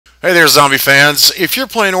Hey there, zombie fans. If you're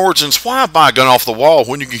playing Origins, why buy a gun off the wall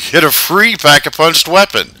when you can get a free pack-a-punched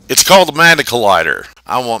weapon? It's called the Magna Collider.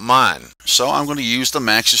 I want mine. So I'm going to use the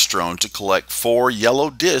Maxis drone to collect 4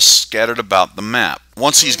 yellow discs scattered about the map.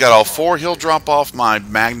 Once he's got all 4, he'll drop off my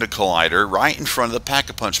Magna Collider right in front of the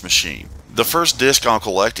pack-a-punch machine. The first disc I'll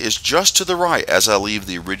collect is just to the right as I leave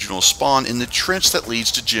the original spawn in the trench that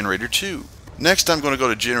leads to Generator 2. Next, I'm going to go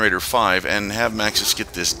to Generator 5 and have Maxis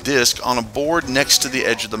get this disc on a board next to the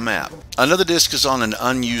edge of the map. Another disc is on an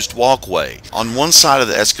unused walkway on one side of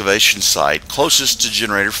the excavation site closest to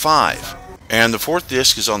Generator 5. And the 4th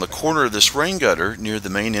disc is on the corner of this rain gutter near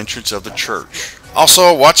the main entrance of the church.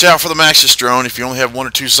 Also, watch out for the Maxis drone. If you only have 1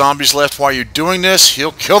 or 2 zombies left while you're doing this,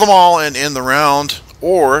 he'll kill them all and end the round.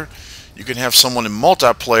 Or you can have someone in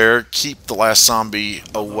multiplayer keep the last zombie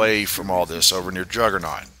away from all this over near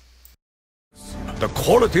Juggernaut. The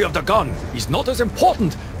quality of the gun is not as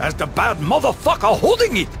important as the bad motherfucker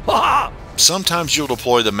holding it! Ha! Sometimes you'll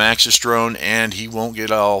deploy the Maxis drone and he won't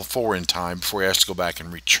get all 4 in time before he has to go back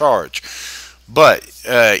and recharge. But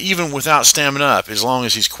even without stamina up, as long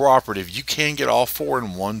as he's cooperative, you can get all 4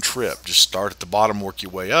 in one trip. Just start at the bottom, work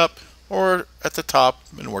your way up, or at the top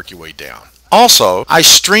and work your way down. Also, I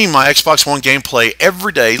stream my Xbox One gameplay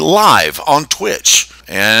every day live on Twitch.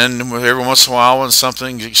 And every once in a while when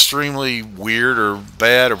something's extremely weird or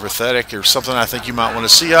bad or pathetic or something I think you might want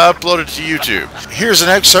to see, I upload it to YouTube. Here's an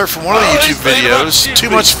excerpt from one of the YouTube videos, Too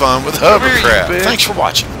Much Fun with Hovercraft. Thanks for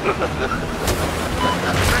watching.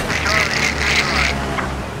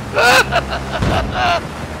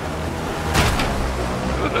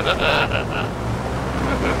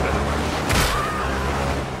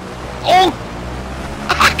 Oh!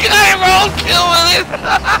 I got a roll kill with it!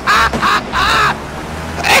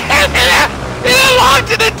 It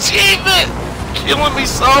unlocked an achievement! Killing me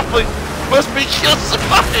softly must be kill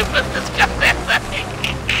somebody with this goddamn thing!